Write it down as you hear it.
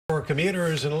for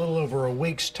commuters in a little over a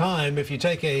week's time. If you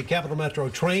take a Capital Metro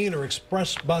train or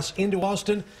express bus into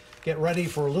Austin, get ready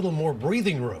for a little more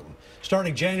breathing room.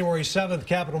 Starting January 7th,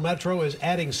 Capital Metro is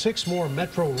adding 6 more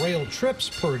MetroRail trips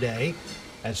per day.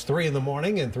 That's 3 in the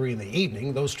morning and 3 in the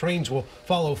evening. Those trains will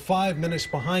follow 5 minutes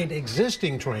behind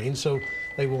existing trains, so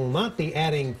they will not be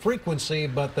adding frequency,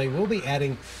 but they will be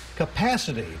adding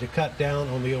capacity to cut down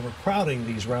on the overcrowding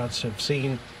these routes have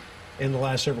seen in the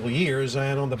last several years.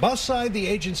 And on the bus side, the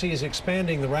agency is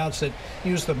expanding the routes that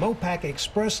use the Mopac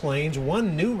Express lanes.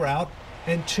 1 new route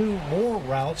and 2 more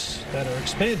routes that are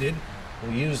expanded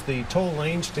will use the toll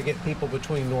lanes to get people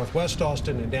between Northwest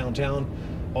Austin and downtown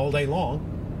all day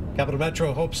long. Capital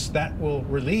Metro hopes that will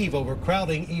relieve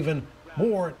overcrowding even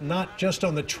more, not just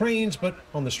on the trains, but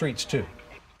on the streets too.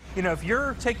 You know, if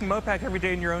you're taking Mopac every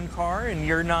day in your own car and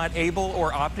you're not able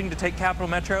or opting to take Capital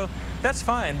Metro, that's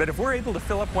fine. But if we're able to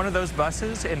fill up one of those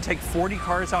buses and take 40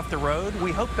 cars off the road,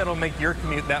 we hope that'll make your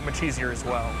commute that much easier as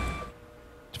well.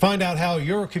 To find out how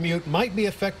your commute might be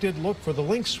affected, look for the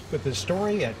links with this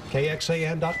story at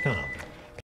kxan.com.